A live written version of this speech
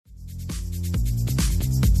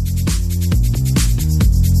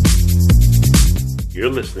You're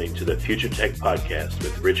listening to the Future Tech Podcast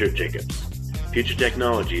with Richard Jacobs. Future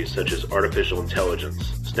technologies such as artificial intelligence,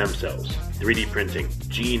 stem cells, 3D printing,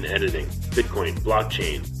 gene editing, Bitcoin,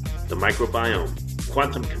 blockchain, the microbiome,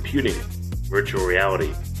 quantum computing, virtual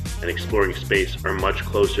reality, and exploring space are much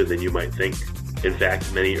closer than you might think. In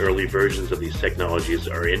fact, many early versions of these technologies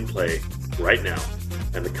are in play right now,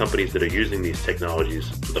 and the companies that are using these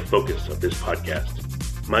technologies are the focus of this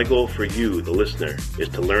podcast. My goal for you, the listener, is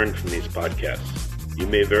to learn from these podcasts. You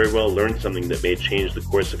may very well learn something that may change the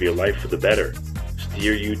course of your life for the better,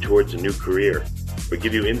 steer you towards a new career, or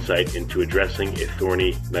give you insight into addressing a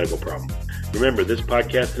thorny medical problem. Remember, this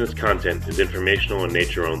podcast and its content is informational in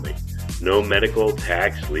nature only. No medical,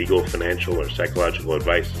 tax, legal, financial, or psychological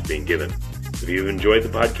advice is being given. If you've enjoyed the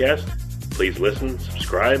podcast, please listen,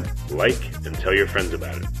 subscribe, like, and tell your friends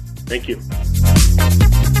about it. Thank you.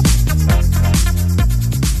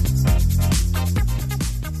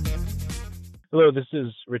 Hello, this is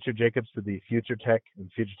Richard Jacobs for the Future Tech and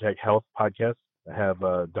Future Tech Health podcast. I have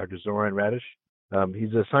Dr. Zoran Radic.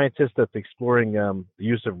 He's a scientist that's exploring the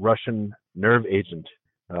use of Russian nerve agent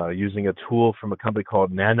using a tool from a company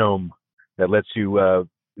called Nanome that lets you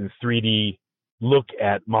in 3D look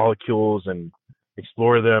at molecules and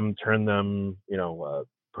explore them, turn them,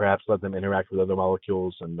 perhaps let them interact with other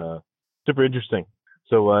molecules, and super interesting.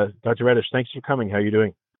 So, Dr. Radic, thanks for coming. How are you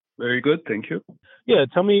doing? Very good, thank you. Yeah,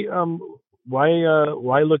 tell me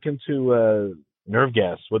why look into nerve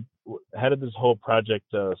gas? How did this whole project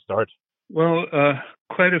start? Well,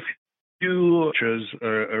 quite a few researchers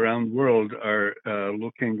around the world are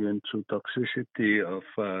looking into toxicity of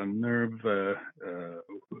nerve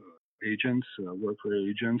agents, warfare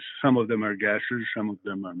agents. Some of them are gases, some of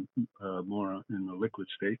them are more in a liquid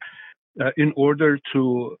state. In order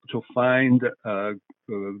to find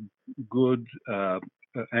good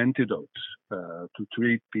antidotes to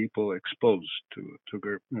treat people exposed to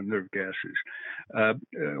nerve gases.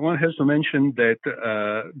 One has to mention that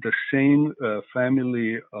the same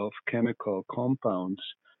family of chemical compounds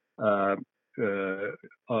are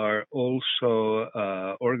also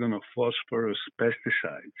organophosphorus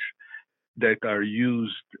pesticides that are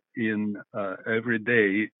used in every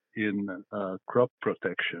day in crop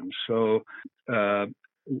protection. So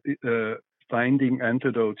finding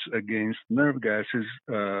antidotes against nerve gases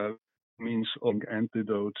means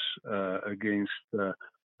antidotes against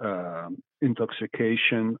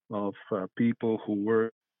intoxication of people who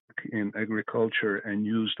work in agriculture and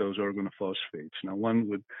use those organophosphates. Now,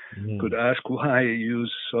 one could ask why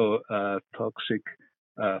use so toxic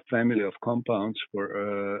family of compounds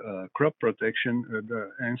for crop protection.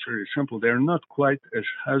 The answer is simple. They're not quite as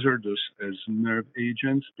hazardous as nerve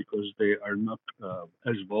agents because they are not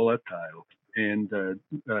as volatile, and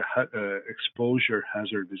exposure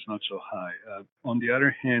hazard is not so high. On the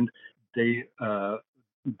other hand, they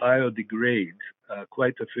biodegrade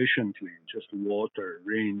quite efficiently. Just water,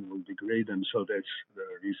 rain will degrade them, so that's the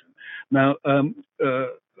reason. Now,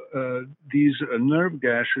 these nerve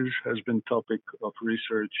gases has been topic of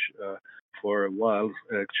research for a while,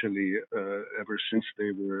 actually, ever since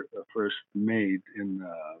they were first made in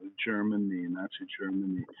Germany, Nazi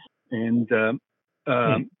Germany. And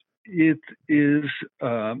it is,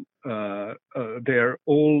 they are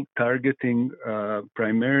all targeting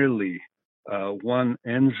primarily one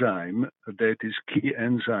enzyme that is key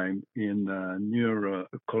enzyme in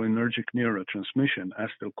cholinergic neurotransmission,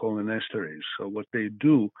 acetylcholinesterase. So what they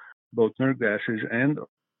do, both nerve gases and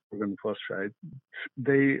organophosphate,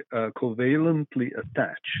 they covalently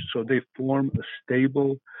attach. So they form a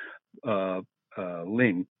stable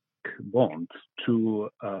link bond to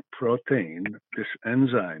a protein, this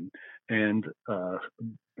enzyme, and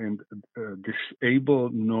disable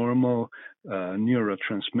normal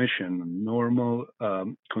neurotransmission, normal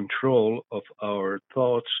control of our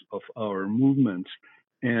thoughts, of our movements,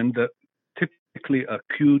 and typically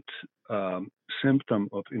acute symptom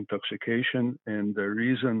of intoxication. And the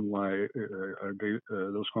reason why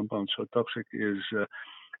those compounds so toxic is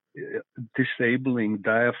disabling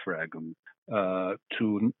diaphragm that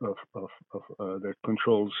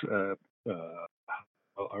controls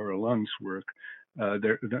how our lungs work.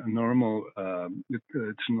 They're normal,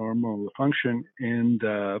 it's normal function, and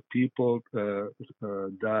people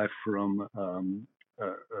die from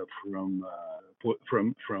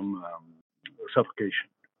suffocation.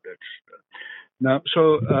 That's now.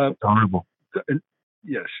 So horrible.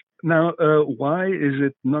 Yes. Now, why is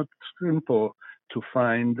it not simple to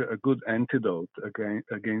find a good antidote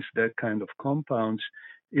against that kind of compounds?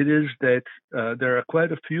 It is that there are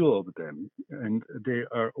quite a few of them, and they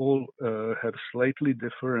are all have slightly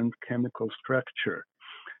different chemical structure.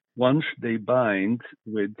 once they bind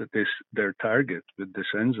with their target, with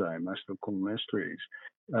this enzyme,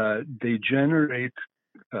 acetylcholinesterase, they generate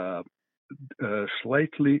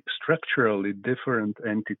slightly structurally different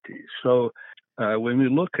entities. So when we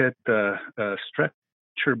look at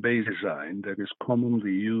structure-based design that is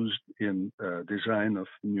commonly used in design of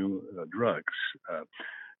new drugs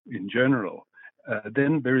in general,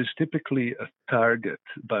 then there is typically a target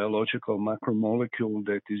biological macromolecule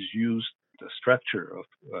that is used, the structure of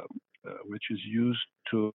which is used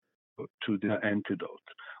to the antidote,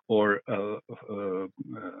 or a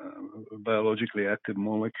biologically active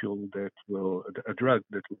molecule a drug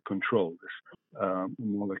that will control this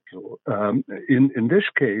molecule. In this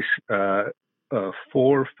case, 4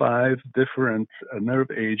 or 5 different nerve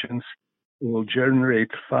agents will generate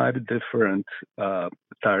 5 different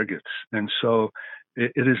targets. And so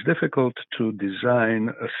it is difficult to design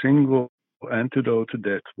a single antidote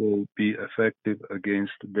that will be effective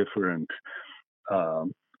against different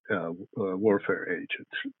warfare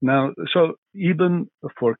agents. Now, so even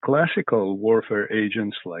for classical warfare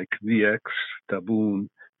agents like VX, Tabun,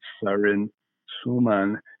 Sarin,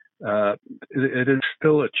 Suman, it is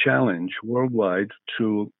still a challenge worldwide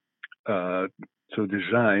to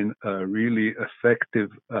design a really effective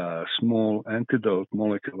small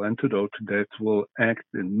molecule antidote that will act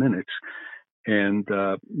in minutes and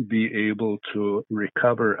be able to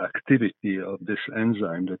recover activity of this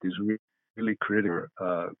enzyme that is really critical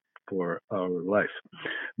for our life,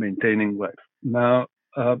 maintaining life. Now,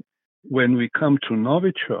 when we come to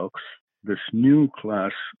Novichokes, this new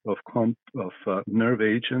class of nerve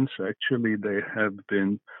agents, actually they have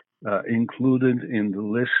been included in the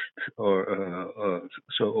list,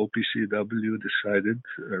 so OPCW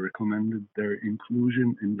recommended their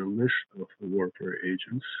inclusion in the list of warfare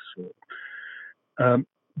agents. So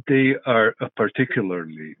they are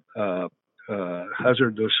particularly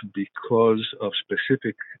hazardous because of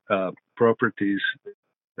specific properties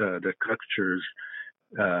that captures,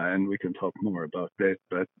 and we can talk more about that.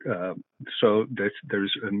 But so that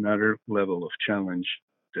there's another level of challenge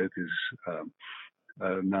that is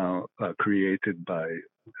now created by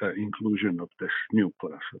inclusion of this new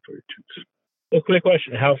class of agents. A quick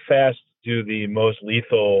question: how fast do the most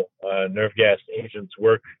lethal nerve gas agents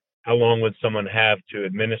work? How long would someone have to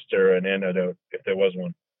administer an antidote if there was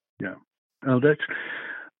one? Yeah, well, that's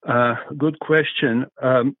a good question.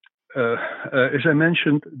 As I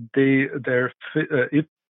mentioned, they're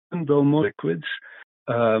even though more liquids,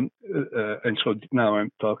 and so now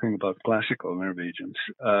I'm talking about classical nerve agents.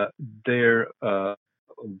 Their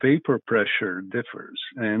vapor pressure differs,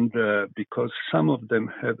 and because some of them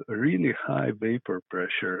have a really high vapor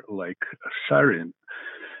pressure, like sarin,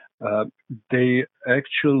 they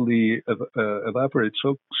actually evaporate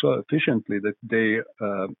so efficiently that they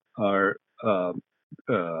are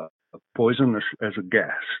poisonous as a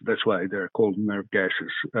gas. That's why they're called nerve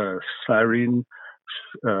gases. Sarin,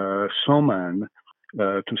 Soman,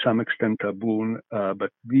 to some extent Tabun,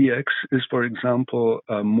 but VX is, for example,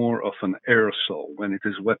 more of an aerosol. When it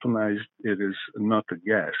is weaponized, it is not a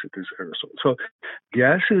gas, it is aerosol. So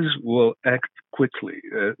gases will act quickly,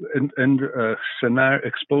 and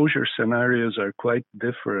exposure scenarios are quite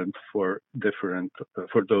different for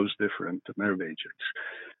those different nerve agents.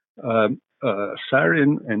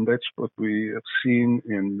 Sarin, and that's what we have seen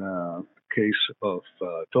in case of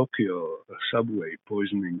Tokyo subway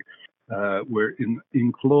poisoning, where in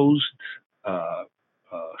enclosed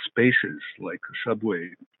spaces like subway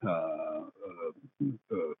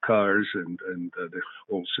cars and the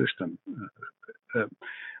whole system,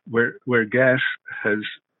 where gas has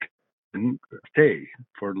stay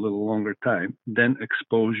for a little longer time, then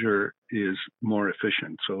exposure is more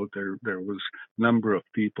efficient. So there was a number of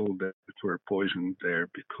people that were poisoned there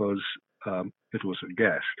because it was a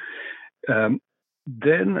gas.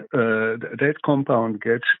 Then that compound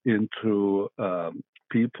gets into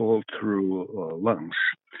people through lungs,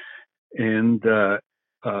 and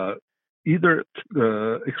either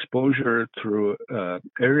exposure through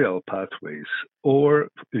aerial pathways, or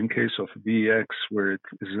in case of VX, where it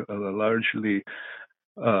is largely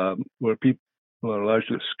where people are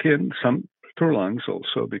largely skin, some through lungs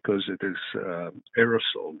also, because it is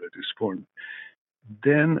aerosol that is formed.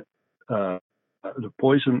 Then the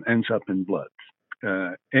poison ends up in blood,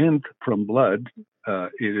 and from blood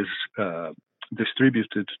it is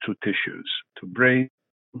distributed to tissues, to brain,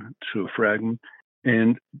 to fragment.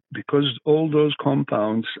 And because all those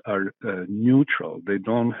compounds are neutral, they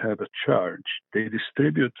don't have a charge, they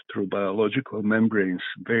distribute through biological membranes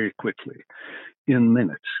very quickly, in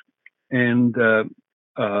minutes. And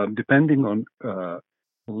depending on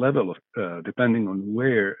level of, depending on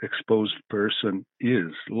where exposed person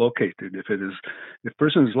is located. If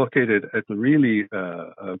person is located at the really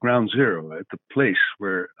ground zero, at the place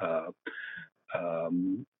where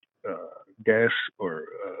um, uh, gas or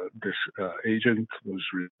this agent was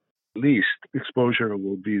released, exposure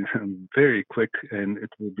will be very quick, and it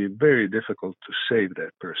will be very difficult to save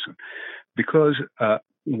that person because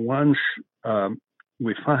once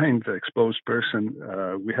we find the exposed person,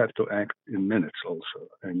 we have to act in minutes also,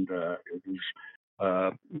 and it is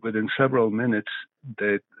within several minutes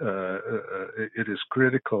that it is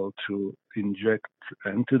critical to inject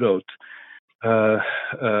antidote uh,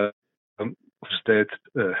 uh, that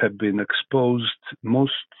have been exposed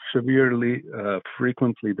most severely.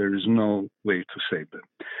 Frequently, there is no way to save them.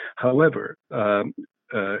 However,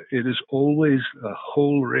 it is always a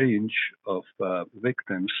whole range of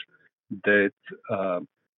victims that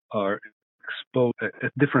are exposed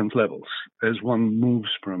at different levels. As one moves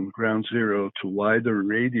from ground zero to wider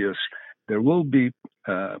radius, there will be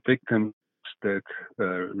victims that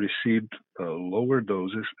received lower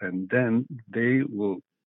doses, and then they will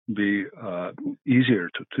be easier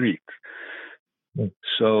to treat.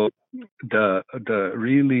 So the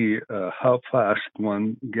really how fast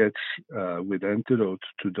one gets with antidote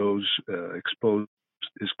to those exposed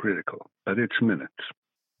is critical, but it's minutes.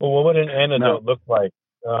 Well, what would an antidote look like?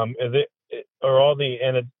 Are all the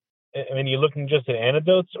I mean, are you looking just at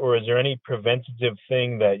antidotes, or is there any preventative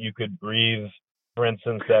thing that you could breathe, for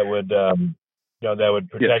instance, that would that would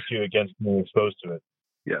protect you against being exposed to it?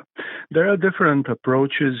 Yeah, there are different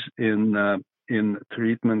approaches in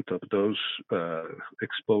treatment of those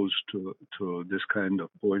exposed to this kind of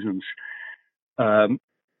poisons.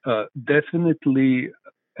 Definitely,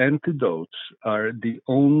 antidotes are the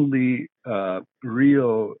only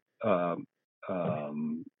real.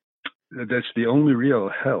 That's the only real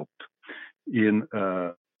help in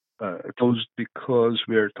those, because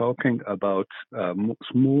we are talking about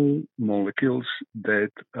small molecules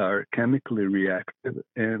that are chemically reactive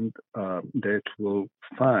and that will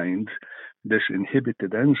find this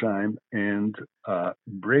inhibited enzyme and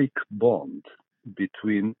break bond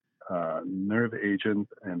between nerve agent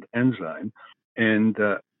and enzyme and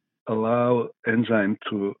allow enzyme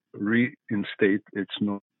to reinstate its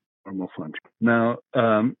normal function. Now,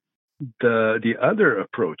 the other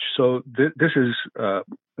approach, so this is a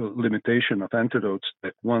limitation of antidotes,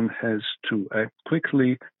 that one has to act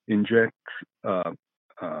quickly, inject,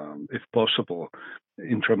 if possible,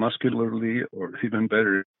 intramuscularly, or even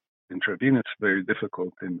better, intravenous, very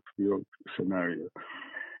difficult in field scenario.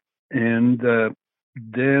 And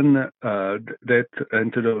then that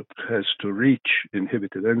antidote has to reach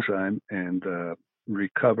inhibited enzyme and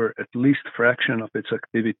recover at least fraction of its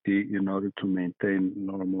activity in order to maintain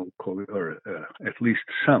normal or at least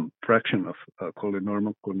some fraction of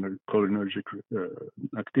normal cholinergic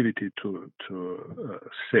activity to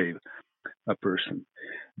save a person.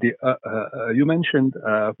 You mentioned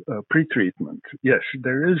pre-treatment. Yes,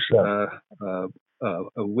 there is a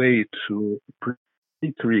way to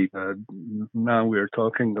pre-treat. Now we are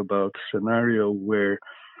talking about a scenario where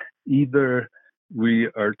either we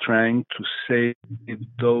are trying to save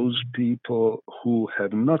those people who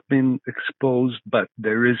have not been exposed, but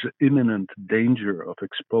there is imminent danger of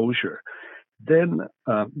exposure. Then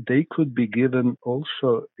they could be given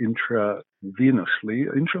also intravenously,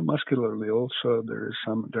 intramuscularly. Also, there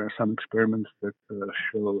are some experiments that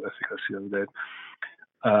show efficacy of that.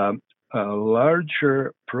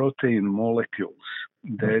 Larger protein molecules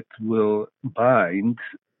that will bind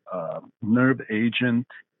nerve agent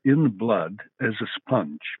in blood as a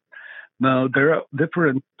sponge. Now, there are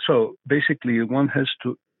different, so basically one has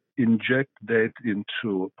to inject that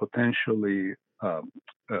into potentially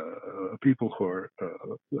people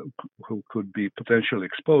who could be potentially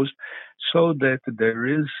exposed, so that there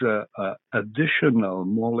is additional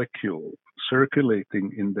molecule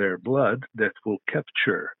circulating in their blood that will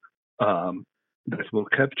capture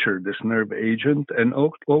this nerve agent. And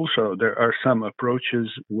also there are some approaches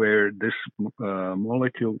where this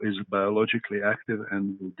molecule is biologically active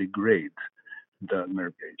and will degrade the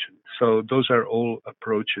nerve agent. So those are all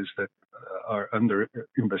approaches that are under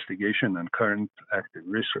investigation and current active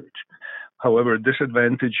research. However,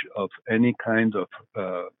 disadvantage of any kind of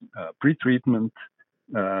pre-treatment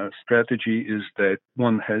strategy is that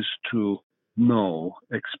one has to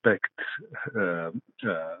expect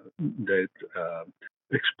that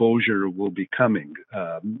exposure will be coming.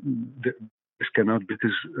 This cannot be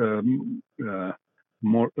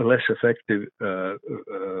less effective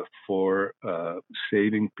for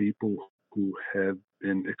saving people who have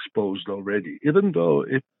been exposed already. Even though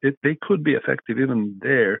they could be effective even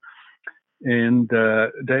there, And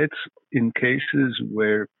that's in cases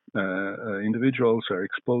where individuals are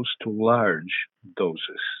exposed to large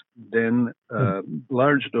doses. Then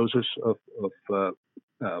large doses of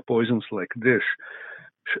poisons like this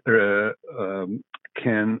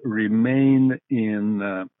can remain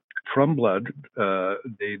in from blood.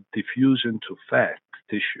 They diffuse into fat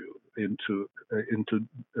tissue, into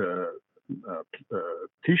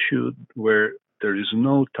tissue where there is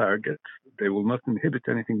no target. They will not inhibit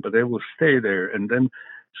anything, but they will stay there and then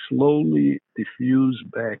slowly diffuse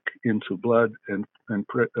back into blood and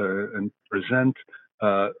present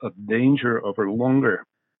a danger over longer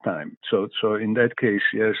time. So in that case,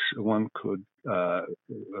 yes, one could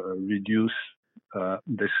reduce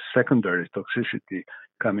the secondary toxicity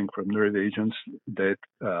coming from nerve agents that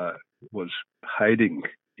was hiding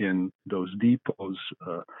in those depots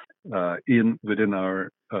within our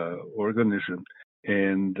organism,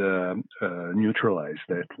 and neutralize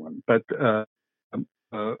that one. But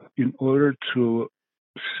in order to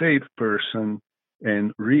save person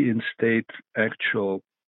and reinstate actual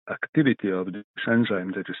activity of this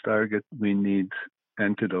enzyme that is target, we need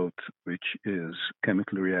antidote, which is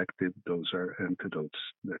chemically reactive. Those are antidotes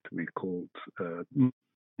that we called,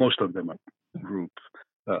 most of them are group,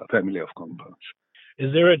 family of compounds.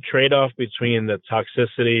 Is there a trade-off between the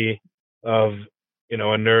toxicity of,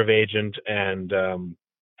 a nerve agent and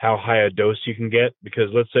how high a dose you can get? Because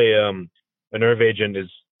let's say a nerve agent is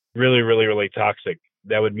really, really, really toxic.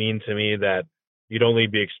 That would mean to me that you'd only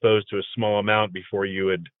be exposed to a small amount before you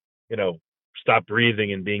would, stop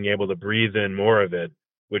breathing and being able to breathe in more of it,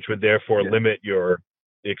 which would therefore limit your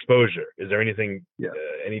exposure. Is there anything,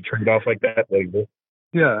 any trade-off like that? Like this?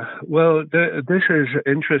 Yeah, well, this is an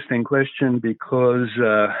interesting question because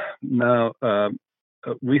now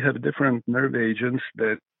we have different nerve agents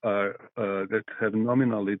that have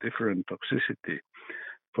nominally different toxicity.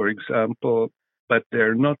 For example, but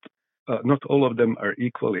they're not all of them are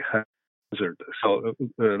equally hazardous. So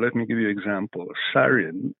let me give you an example.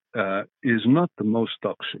 Sarin is not the most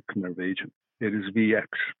toxic nerve agent. It is VX,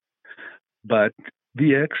 but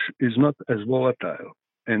VX is not as volatile.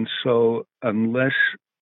 And so unless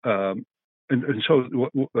and so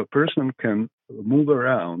a person can move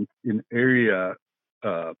around in area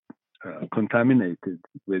contaminated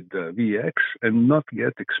with VX and not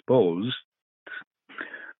get exposed,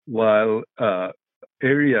 while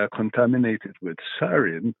area contaminated with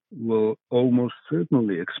sarin will almost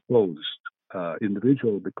certainly expose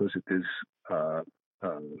individual because it is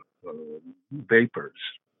vapors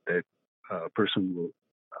that a person will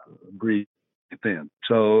breathe in.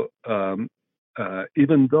 So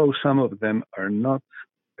even though some of them are not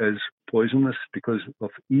as poisonous because of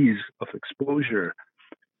ease of exposure,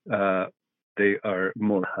 they are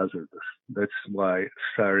more hazardous. That's why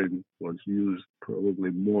sarin was used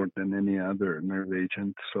probably more than any other nerve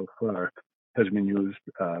agent so far has been used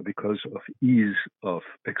because of ease of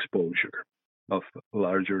exposure of a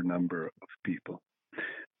larger number of people.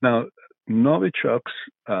 Now, Novichokes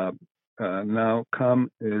now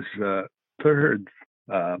come as a third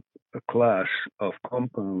class of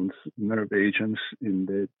compounds, nerve agents in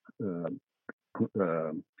that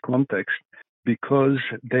context, because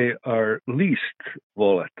they are least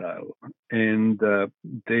volatile and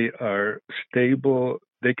they are stable.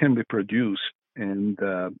 They can be produced and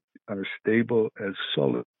are stable as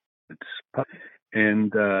solids.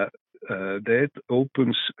 And that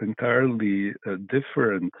opens entirely a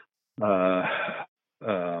different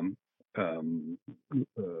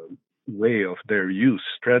way of their use,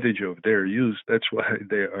 strategy of their use. That's why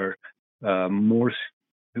they are more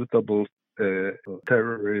suitable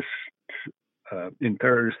terrorist in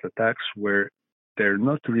terrorist attacks where they're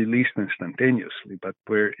not released instantaneously, but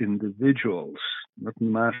where individuals, not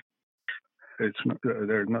mass,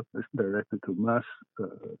 they're not directed to mass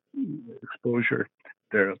exposure.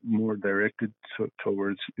 They're more directed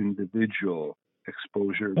towards individual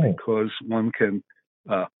exposure because one can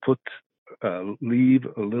leave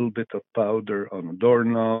a little bit of powder on a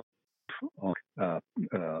doorknob, on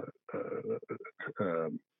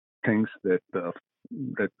things that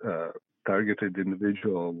targeted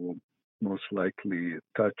individual will most likely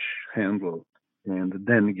touch, handle, and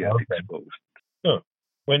then get exposed. Huh.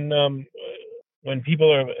 When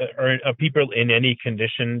people are people in any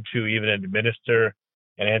condition to even administer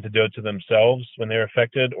an antidote to themselves when they're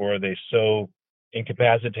affected, or are they so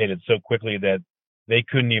incapacitated so quickly that they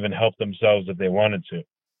couldn't even help themselves if they wanted to?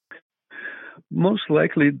 Most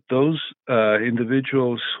likely, those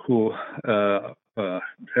individuals who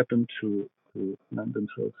happen to land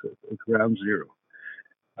themselves at ground zero,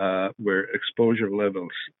 where exposure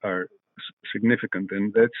levels are significant,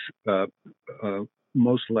 and that's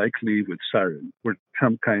most likely with sarin or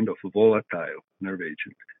some kind of volatile nerve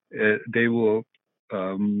agent. They will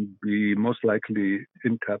be most likely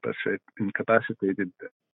incapacitated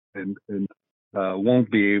and won't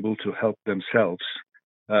be able to help themselves.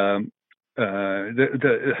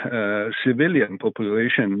 The civilian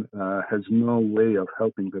population has no way of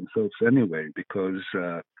helping themselves anyway because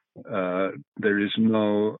there is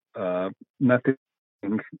nothing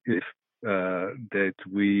if that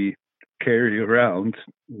we carry around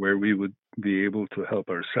where we would be able to help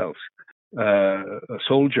ourselves.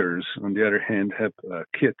 Soldiers, on the other hand, have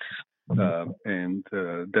kits, and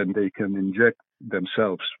then they can inject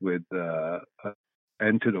themselves with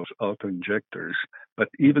antidotes, auto-injectors. But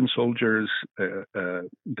even soldiers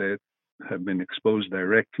that have been exposed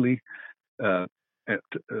directly and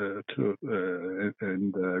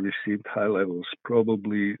received high levels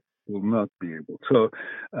probably will not be able. So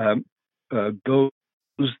those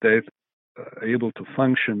that are able to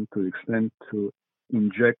function to the extent to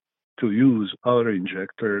use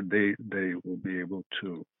auto-injector, they will be able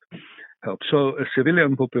to help. So a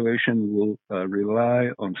civilian population will rely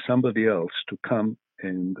on somebody else to come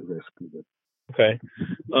and rescue them. Okay.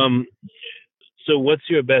 So what's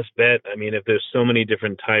your best bet? I mean, if there's so many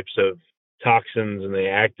different types of toxins and they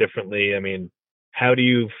act differently, I mean, how do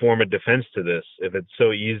you form a defense to this? If it's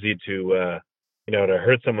so easy to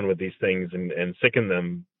hurt someone with these things and sicken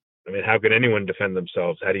them, I mean, how could anyone defend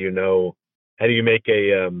themselves? How do you make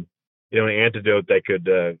an antidote that could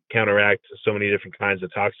counteract so many different kinds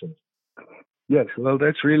of toxins? Yes, well,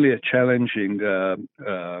 that's really a challenging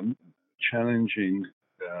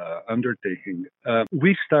undertaking.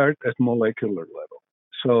 We start at molecular level.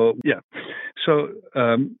 So,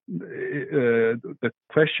 the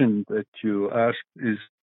question that you asked is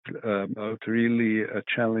about really a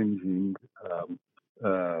challenging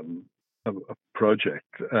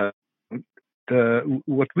project.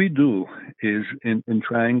 What we do is in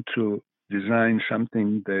trying to design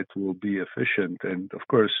something that will be efficient, and of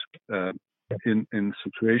course, in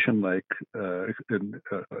situation like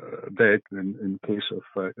that, in case of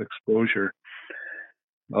exposure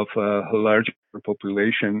of a large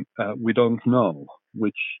population, we don't know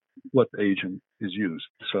what agent is used.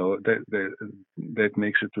 So that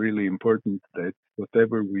makes it really important that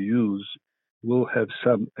whatever we use will have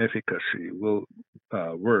some efficacy, will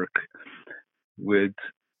work with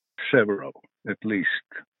several, at least,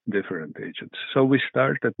 different agents. So we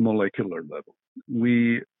start at molecular level.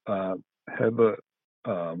 We have a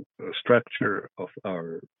structure of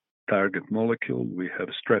our target molecule. We have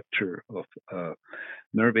a structure of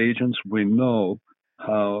nerve agents. We know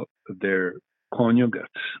how their conjugates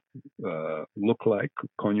look like.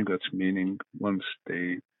 Conjugates meaning once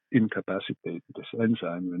they incapacitate this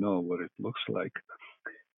enzyme, we know what it looks like.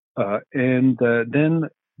 And then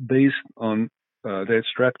based on that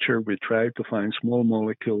structure, we try to find small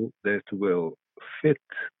molecule that will fit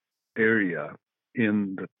area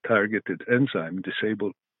in the targeted enzyme,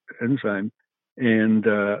 disabled enzyme, and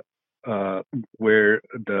where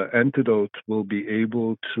the antidote will be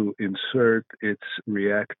able to insert its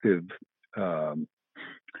reactive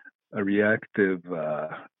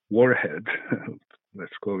warhead,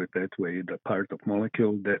 let's call it that way, the part of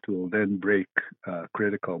molecule that will then break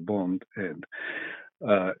critical bond and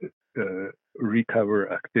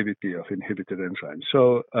recover activity of inhibited enzymes.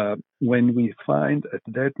 So when we find at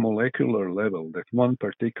that molecular level that one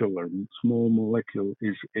particular small molecule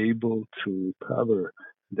is able to cover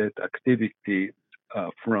that activity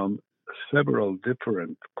from several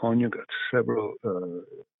different conjugates, several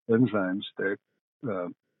enzymes that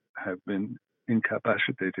have been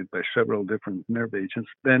incapacitated by several different nerve agents,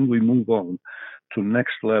 then we move on to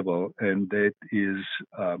next level, and that is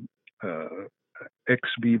ex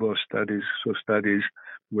vivo studies, so studies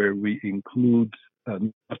where we include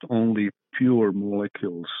not only pure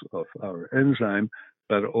molecules of our enzyme,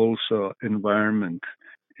 but also environment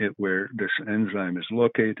where this enzyme is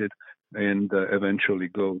located, and eventually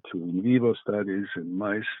go to in vivo studies in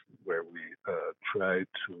mice where we try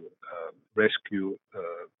to rescue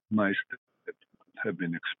mice that have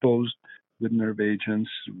been exposed with nerve agents,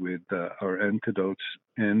 with our antidotes,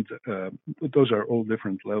 and those are all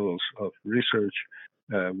different levels of research,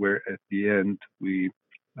 where at the end we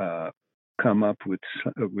come up with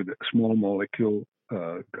a small molecule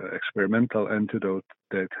experimental antidote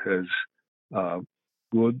that has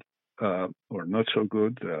good or not so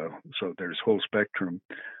good. So there's whole spectrum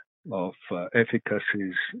of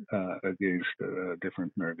efficacies against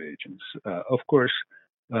different nerve agents. Of course,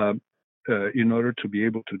 in order to be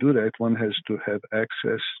able to do that, one has to have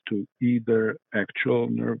access to either actual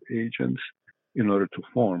nerve agents in order to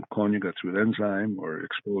form conjugates with enzyme or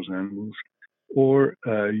expose animals, or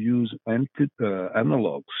use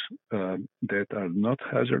analogs that are not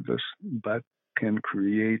hazardous but can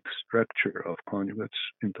create structure of conjugates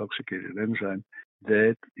intoxicated enzyme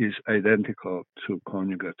that is identical to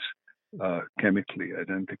conjugates, chemically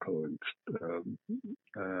identical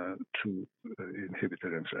to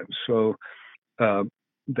inhibitor enzymes. So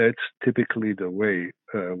that's typically the way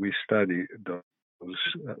we study those.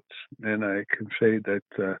 And I can say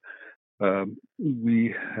that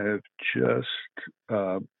we have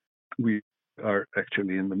we are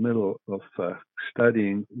actually in the middle of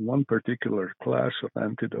studying one particular class of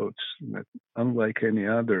antidotes that, unlike any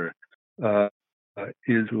other,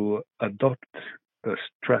 is to adopt a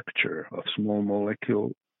structure of small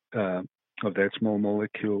molecule, of that small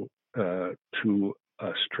molecule, to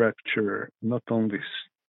a structure, not only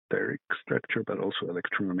steric structure, but also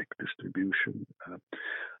electronic distribution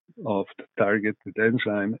of the targeted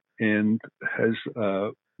enzyme, and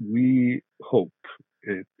we hope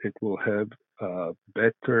it will have a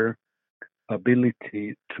better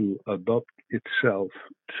ability to adopt itself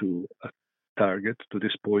to a target, to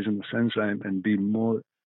this poisonous enzyme, and be more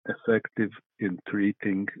effective in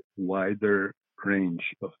treating wider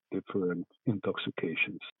range of different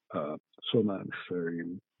intoxications, so not necessarily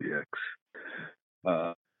in BX.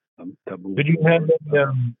 Taboo. Should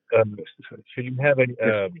you have any?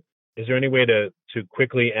 Is there any way to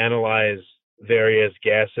quickly analyze various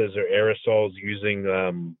gases or aerosols using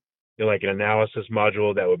like an analysis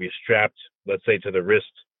module that would be strapped, let's say, to the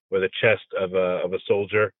wrist or the chest of a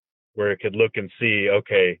soldier, where it could look and see,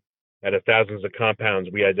 okay, out of thousands of compounds,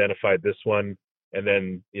 we identified this one, and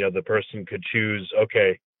then the person could choose,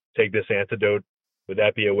 okay, take this antidote. Would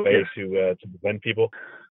that be a way to prevent people?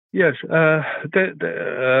 Yes, the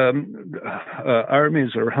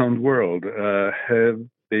armies around the world have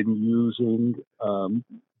been using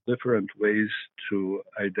different ways to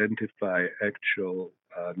identify actual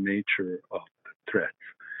nature of the threat.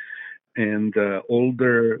 And there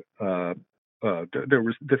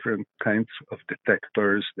was different kinds of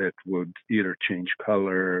detectors that would either change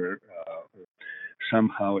color,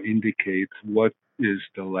 somehow indicate what is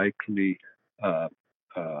the likely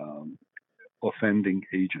offending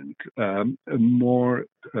agent.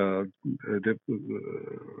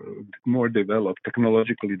 More developed,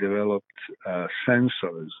 technologically developed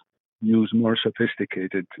sensors use more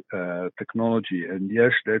sophisticated technology, and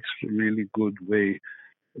yes, that's a really good way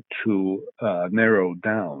to narrow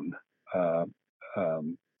down a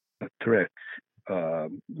threat.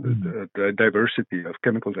 The diversity of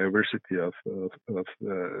chemical diversity of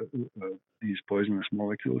these poisonous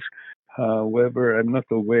molecules. However, I'm not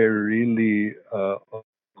aware really of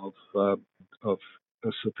a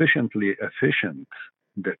sufficiently efficient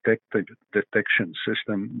detection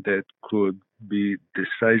system that could be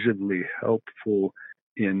decisively helpful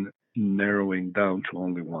in narrowing down to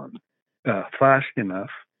only one. Fast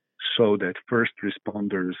enough so that first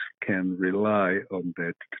responders can rely on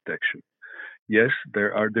that detection. Yes,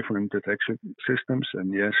 there are different detection systems,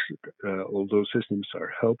 and yes, all those systems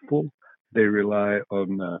are helpful. They rely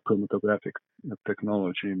on chromatographic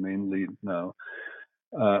technology mainly now.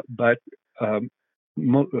 But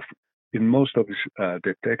in most of this,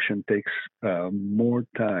 detection takes more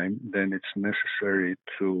time than it's necessary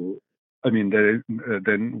than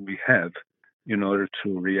we have in order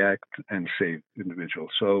to react and save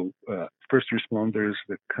individuals. So first responders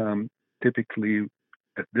that come typically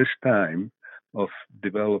at this time of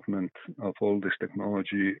development of all this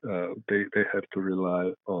technology, they have to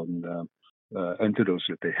rely on antidotes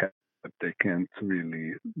that they have. They can't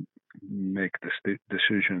really make this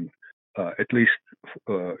decision, at least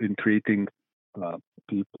in treating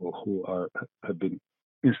people who have been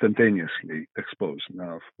instantaneously exposed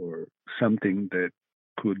now for something that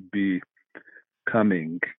could be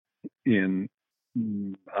coming in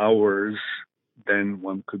hours. Then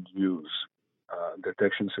one could use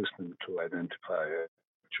detection system to identify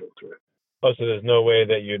actual threat. Oh, so there's no way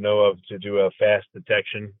that you know of to do a fast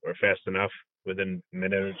detection or fast enough within a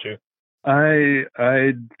minute or two?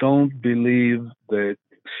 I don't believe that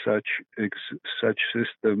such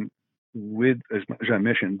system with, as I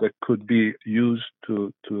mentioned, that could be used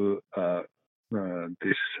to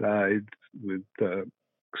decide with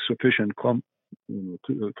sufficient for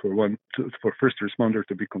first responder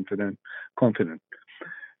to be confident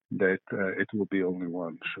that it will be only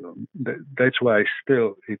one. So that's why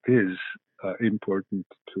still it is important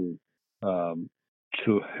to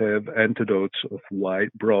have antidotes of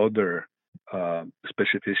broader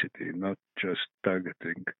specificity, not just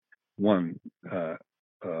targeting one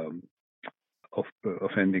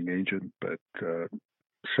offending agent, but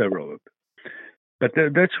several of them. But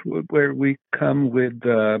that's where we come with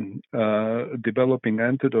developing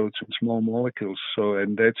antidotes in small molecules. So,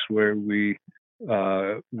 and that's where we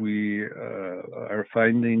are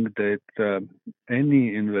finding that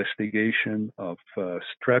any investigation of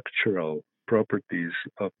structural properties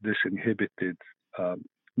of this inhibited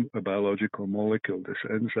biological molecule, this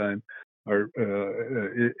enzyme,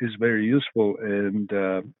 is very useful, and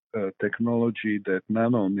technology that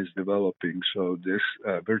Nanom is developing. So this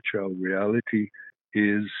virtual reality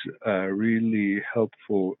is really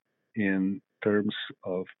helpful in terms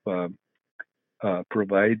of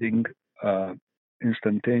providing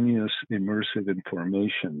instantaneous immersive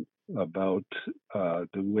information about the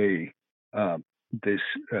way this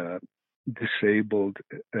disabled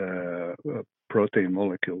protein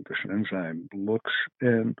molecule, this enzyme, looks,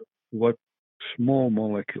 and what small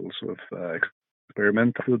molecules of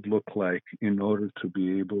experiment would look like in order to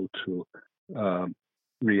be able to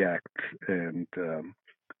react and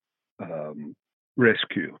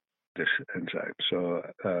rescue this enzyme. So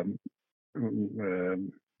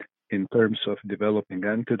in terms of developing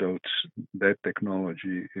antidotes, that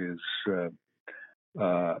technology is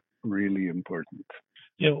really important.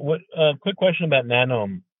 Yeah. What? Quick question about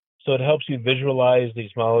Nanom. So it helps you visualize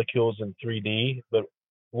these molecules in 3D, but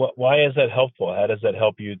why is that helpful? How does that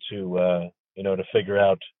help you to to figure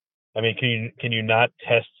out? I mean, can you not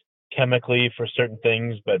test chemically for certain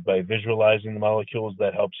things, but by visualizing the molecules,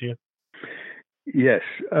 that helps you? Yes.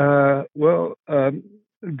 Well,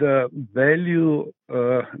 the value,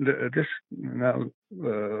 this now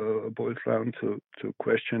boils down to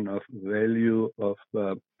question of value of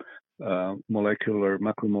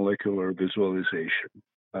macromolecular visualization.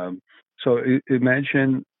 So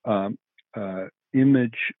imagine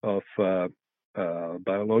image of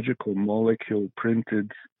biological molecule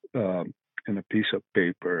printed in a piece of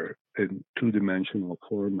paper in two-dimensional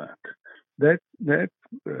format. That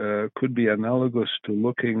could be analogous to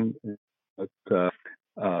looking at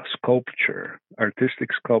sculpture, artistic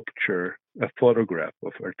sculpture, a photograph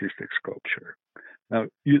of artistic sculpture. Now,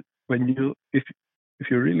 if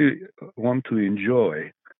you really want to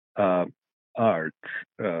enjoy art,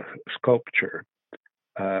 sculpture,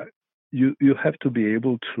 you have to be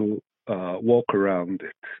able to walk around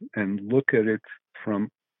it and look at it from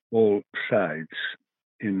all sides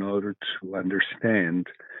in order to understand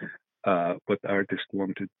what the artist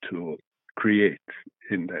wanted to create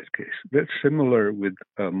in that case. That's similar with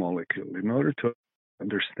a molecule. In order to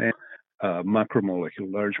understand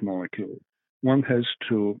macromolecule, large molecule, one has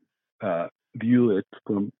to view it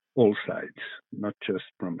from all sides, not just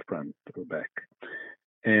from front or back.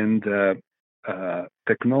 And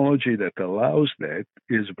technology that allows that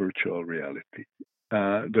is virtual reality.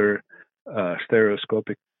 There are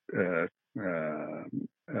stereoscopic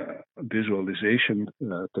visualization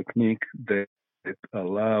technique that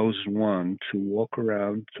allows one to walk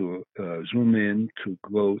around, to zoom in, to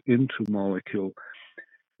go into molecule,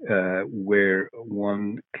 where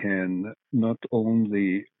one can not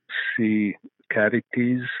only see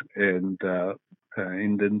cavities and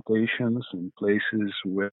indentations in places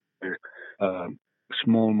where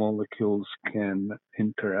small molecules can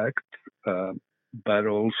interact, but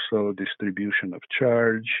also distribution of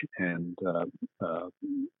charge and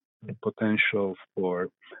potential for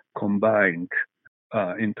combined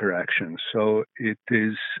interactions. So it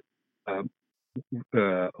is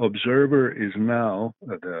the observer is now,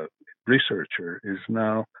 the researcher is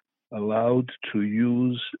now allowed to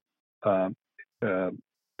use the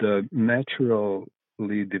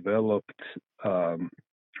naturally developed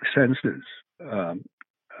senses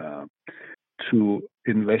to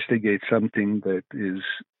investigate something that is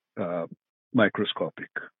microscopic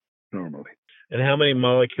normally. And how many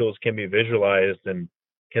molecules can be visualized, and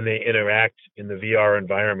can they interact in the VR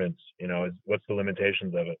environments? What's the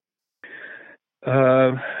limitations of it?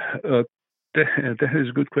 That is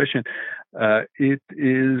a good question.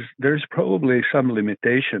 There's probably some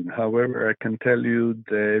limitation. However, I can tell you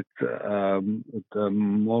that the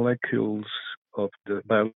molecules of the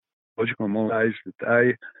biological molecules that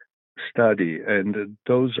I study, and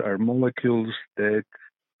those are molecules that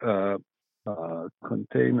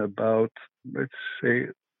contain about, let's say,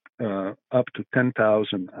 up to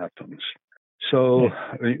 10,000 atoms. So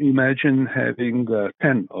imagine having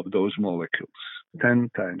 10 of those molecules, 10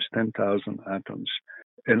 times 10,000 atoms,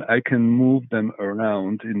 and I can move them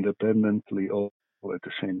around independently all at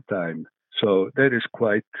the same time. So that is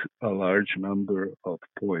quite a large number of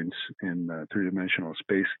points in three-dimensional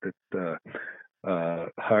space that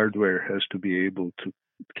hardware has to be able to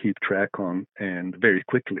keep track on, and very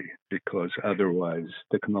quickly, because otherwise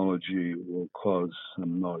technology will cause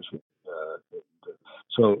some noise.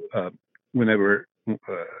 So whenever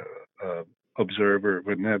observer,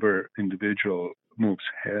 whenever individual moves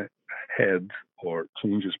head or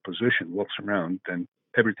changes position, walks around, then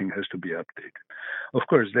everything has to be updated. Of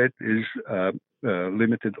course, that is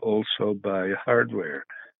limited also by hardware,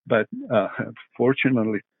 but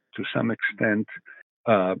fortunately, to some extent,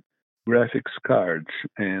 graphics cards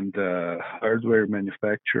and hardware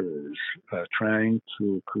manufacturers trying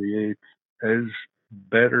to create as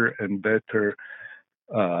better and better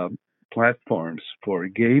platforms for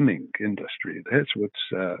gaming industry. That's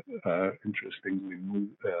what's interestingly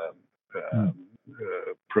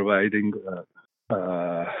providing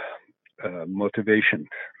motivation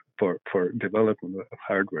for development of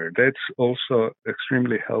hardware. That's also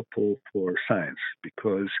extremely helpful for science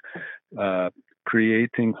because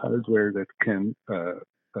creating hardware that can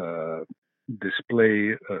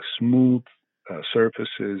display smooth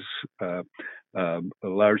surfaces, a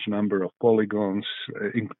large number of polygons,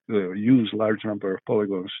 use large number of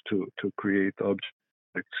polygons to create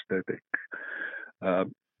objects static.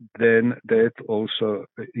 Then that also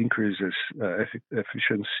increases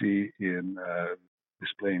efficiency in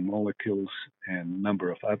displaying molecules and number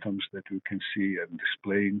of atoms that we can see and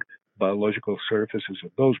displaying biological surfaces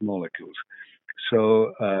of those molecules.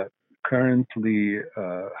 So currently,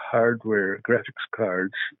 hardware, graphics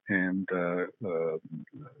cards, and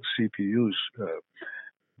CPUs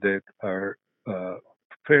that are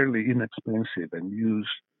fairly inexpensive and used,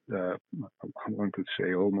 one could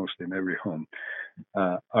say, almost in every home,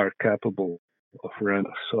 are capable of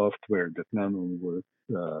running software that Nanowork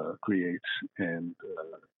creates, and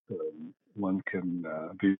one can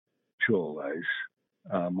visualize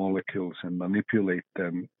molecules and manipulate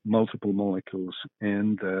them, multiple molecules,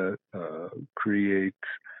 and create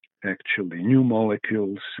actually new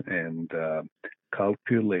molecules and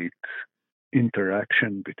calculate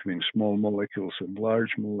interaction between small molecules and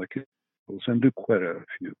large molecules and do quite a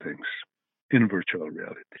few things in virtual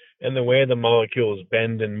reality. And the way the molecules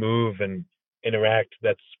bend and move and interact,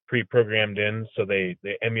 that's pre-programmed in, so they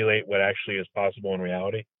emulate what actually is possible in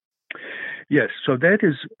reality? Yes, so that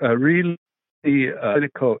is a really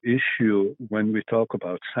critical issue when we talk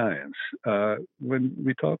about science. When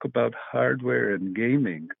we talk about hardware and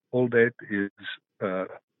gaming, all that is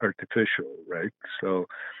artificial, right? So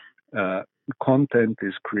content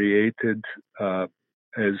is created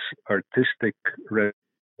as artistic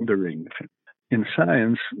rendering. In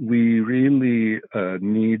science, we really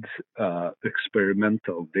need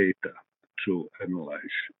experimental data to analyze.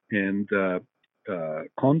 And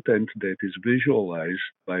content that is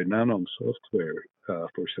visualized by Nanom software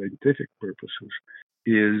for scientific purposes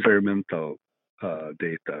is experimental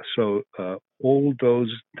data. So all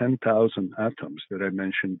those 10,000 atoms that I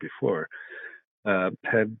mentioned before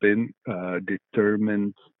have been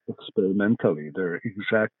determined experimentally, their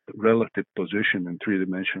exact relative position in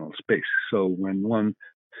three-dimensional space. So when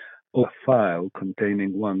a file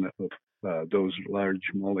containing one of those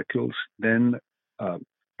large molecules, then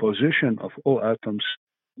position of all atoms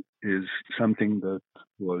is something that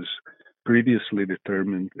was previously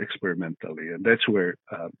determined experimentally, and that's where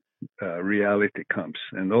reality comes.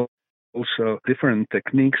 And also, different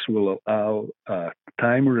techniques will allow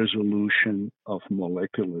time resolution of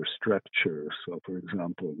molecular structure. So, for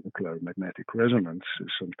example, nuclear magnetic resonance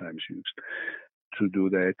is sometimes used to do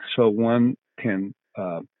that. So one can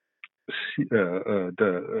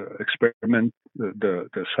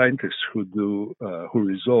the scientists who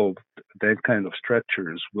resolve that kind of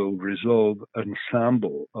structures will resolve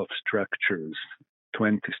ensemble of structures,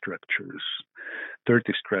 20 structures,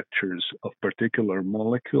 30 structures of particular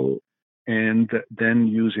molecule, and then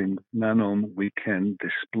using Nanom we can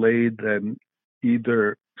display them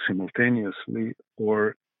either simultaneously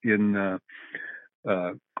or in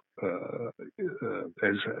as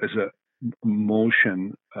a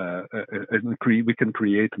motion, we can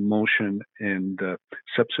create motion and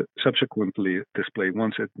subsequently display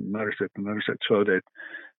one set, another set, so that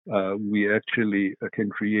we actually can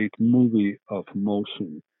create movie of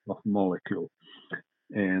motion of molecule.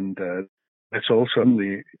 And that's also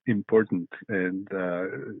really important. And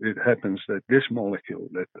it happens that this molecule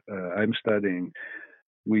that I'm studying,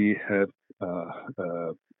 we have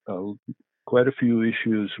quite a few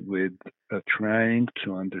issues with trying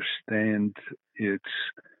to understand its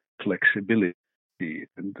flexibility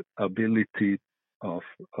and ability of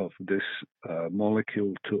this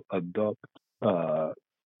molecule to adopt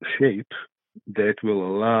shape that will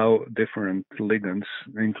allow different ligands,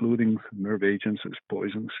 including nerve agents as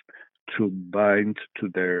poisons, to bind to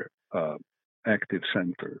their active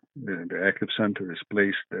center. The active center is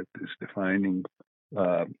place that is defining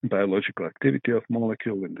biological activity of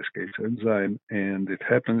molecule, in this case enzyme, and it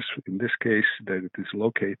happens in this case that it is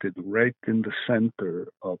located right in the center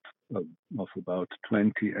of about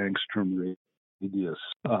 20 angstrom radius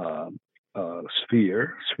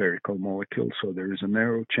spherical molecule. So there is a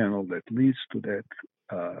narrow channel that leads to that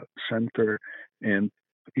center, and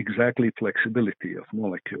exactly flexibility of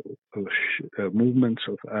molecule, movements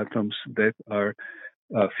of atoms that are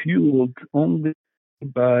fueled only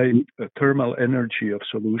by thermal energy of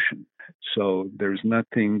solution. So there's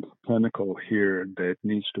nothing chemical here that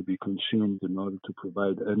needs to be consumed in order to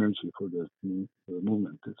provide energy for the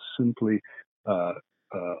movement. It's simply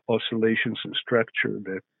oscillations in structure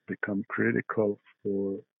that become critical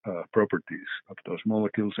for properties of those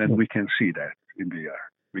molecules, and we can see that in VR.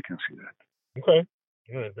 We can see that. Okay,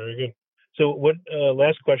 all right, very good. So, what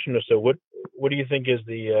last question or so? What do you think is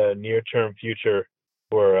the near-term future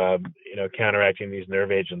for counteracting these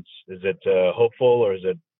nerve agents? Is it hopeful, or is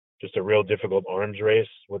it just a real difficult arms race?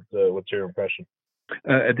 What's your impression?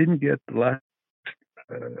 I didn't get the last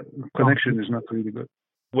connection is not really good.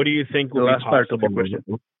 What do you think will the last be part of possible? the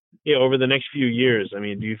question? Yeah, over the next few years. I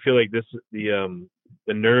mean, do you feel like this the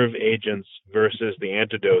nerve agents versus the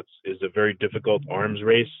antidotes is a very difficult arms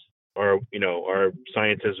race? Or are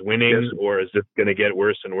scientists winning, Yes. or is it going to get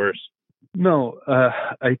worse and worse? No,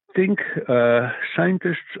 I think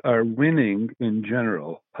scientists are winning in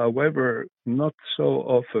general. However, not so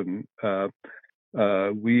often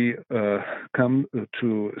we come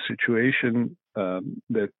to a situation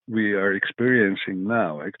that we are experiencing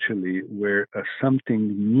now, actually, where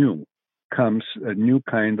something new comes, a new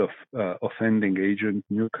kind of offending agent,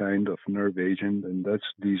 new kind of nerve agent, and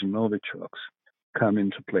that's these novichoks come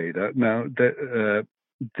into play. Now,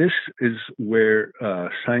 this is where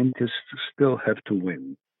scientists still have to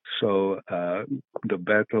win. So the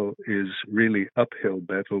battle is really uphill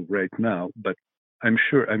battle right now, but I'm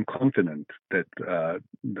confident that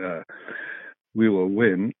we will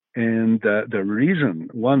win. And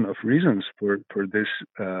one of reasons for this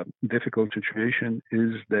difficult situation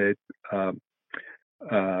is that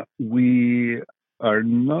we are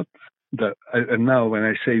not and now when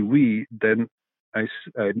I say we, then I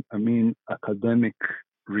mean academic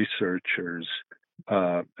researchers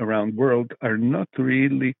around the world are not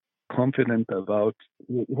really confident about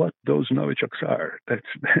what those novichoks are.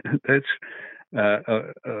 That's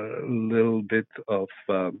a little bit of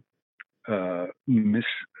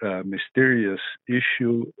mysterious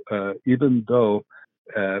issue, even though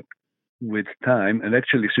with time, and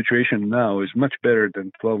actually the situation now is much better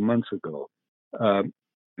than 12 months ago.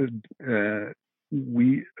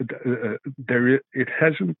 It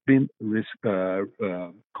hasn't been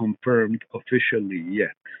confirmed officially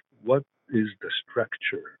yet. What is the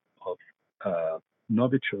structure of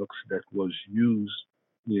novichoks that was used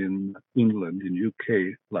in England, in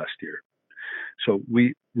UK last year? So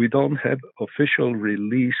we don't have official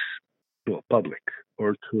release to a public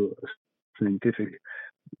or to a scientific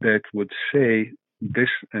that would say this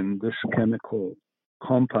and this chemical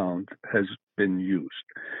compound has been used.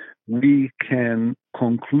 We can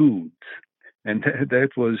conclude, and that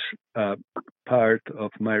was part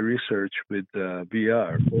of my research with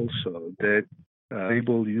VR also, that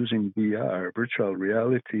able using VR, virtual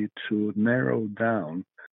reality, to narrow down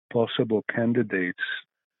possible candidates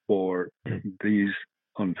for these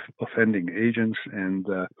offending agents and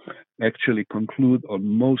actually conclude on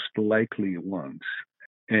most likely ones.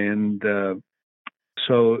 And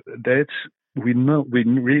so we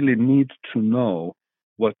really need to know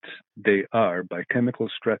what they are by chemical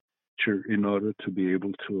structure in order to be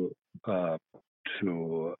able to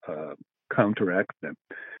counteract them.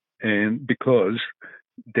 And because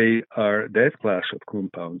that class of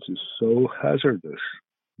compounds is so hazardous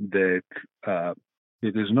that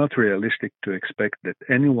it is not realistic to expect that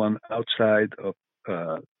anyone outside of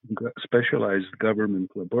specialized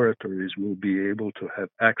government laboratories will be able to have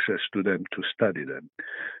access to them to study them.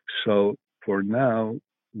 So for now,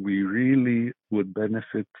 we really would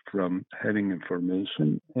benefit from having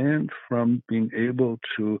information and from being able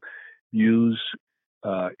to use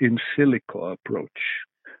in silico approach,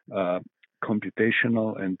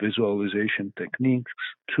 computational and visualization techniques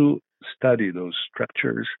to study those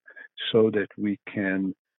structures so that we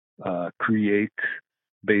can create,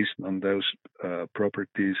 based on those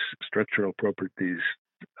properties, structural properties,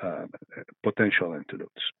 potential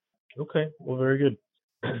antidotes. Okay, well, very good.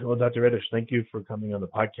 Well, Dr. Radic, thank you for coming on the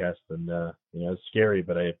podcast. And it's scary,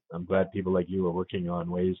 but I'm glad people like you are working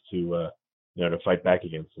on ways to to fight back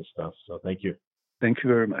against this stuff. So thank you. Thank you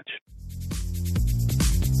very much.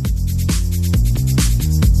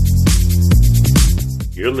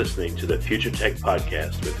 You're listening to the Future Tech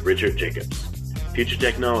Podcast with Richard Jacobs. Future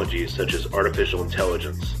technologies such as artificial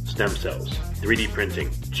intelligence, stem cells, 3D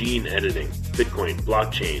printing, gene editing, Bitcoin,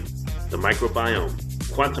 blockchain, the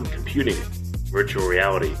microbiome, quantum computing, virtual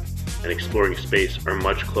reality, and exploring space are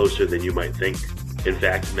much closer than you might think. In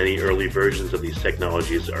fact, many early versions of these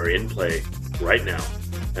technologies are in play right now,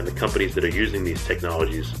 and the companies that are using these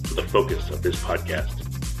technologies are the focus of this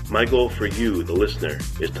podcast. My goal for you, the listener,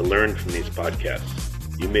 is to learn from these podcasts.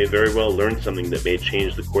 You may very well learn something that may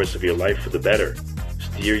change the course of your life for the better,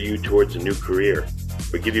 steer you towards a new career,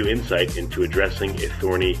 or give you insight into addressing a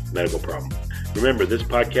thorny medical problem. Remember, this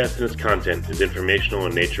podcast and its content is informational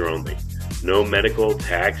in nature only. No medical,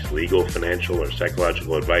 tax, legal, financial, or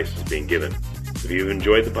psychological advice is being given. If you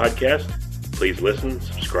enjoyed the podcast, please listen,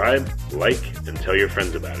 subscribe, like, and tell your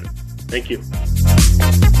friends about it. Thank you.